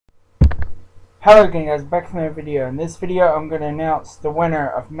Hello again guys, back to another video. In this video I'm going to announce the winner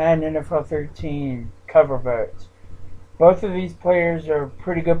of Madden NFL 13 cover votes. Both of these players are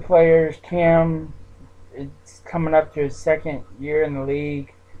pretty good players. Cam, it's coming up to his second year in the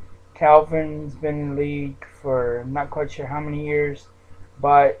league. Calvin's been in the league for I'm not quite sure how many years.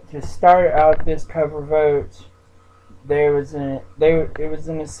 But to start out this cover vote, it was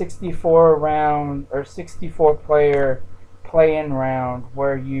in a 64 round or 64 player play-in round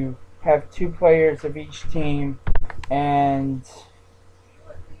where you have two players of each team, and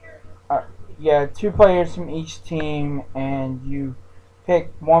two players from each team, and you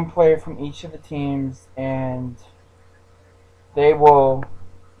pick one player from each of the teams, and they will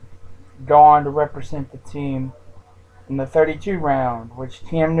go on to represent the team in the 32 round, which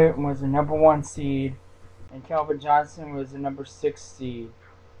Cam Newton was the number 1 seed and Calvin Johnson was the number 6 seed.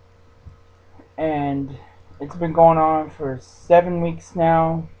 And it's been going on for 7 weeks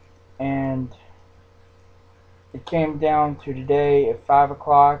now, and it came down to today at 5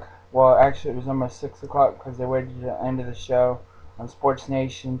 o'clock. Well, actually it was almost 6 o'clock because they waited to the end of the show on Sports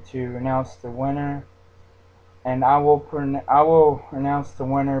Nation to announce the winner. And I will announce the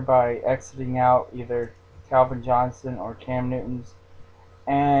winner by exiting out either Calvin Johnson or Cam Newton's.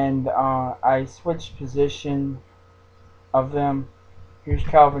 And I switched position of them. Here's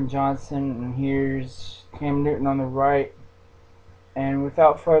Calvin Johnson and here's Cam Newton on the right. And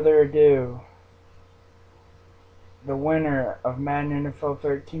without further ado, the winner of Madden NFL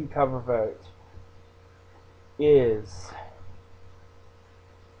 13 cover vote is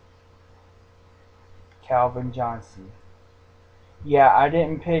Calvin Johnson. Yeah, I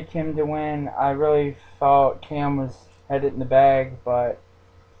didn't pick him to win. I really thought Cam had it in the bag, but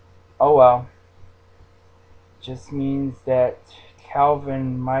oh well. Just means that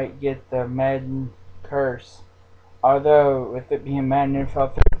Calvin might get the Madden curse. Although, with it being Madden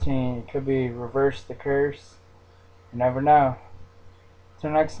NFL 13, it could be reverse the curse. You never know. Till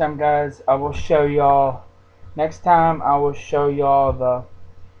next time, guys, I will show y'all. Next time, I will show y'all the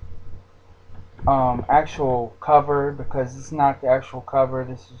actual cover, because it's not the actual cover.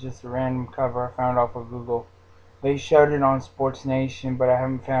 This is just a random cover I found off of Google. They showed it on Sports Nation, but I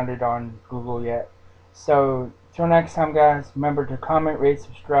haven't found it on Google yet. So, till next time, guys, remember to comment, rate,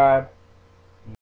 subscribe.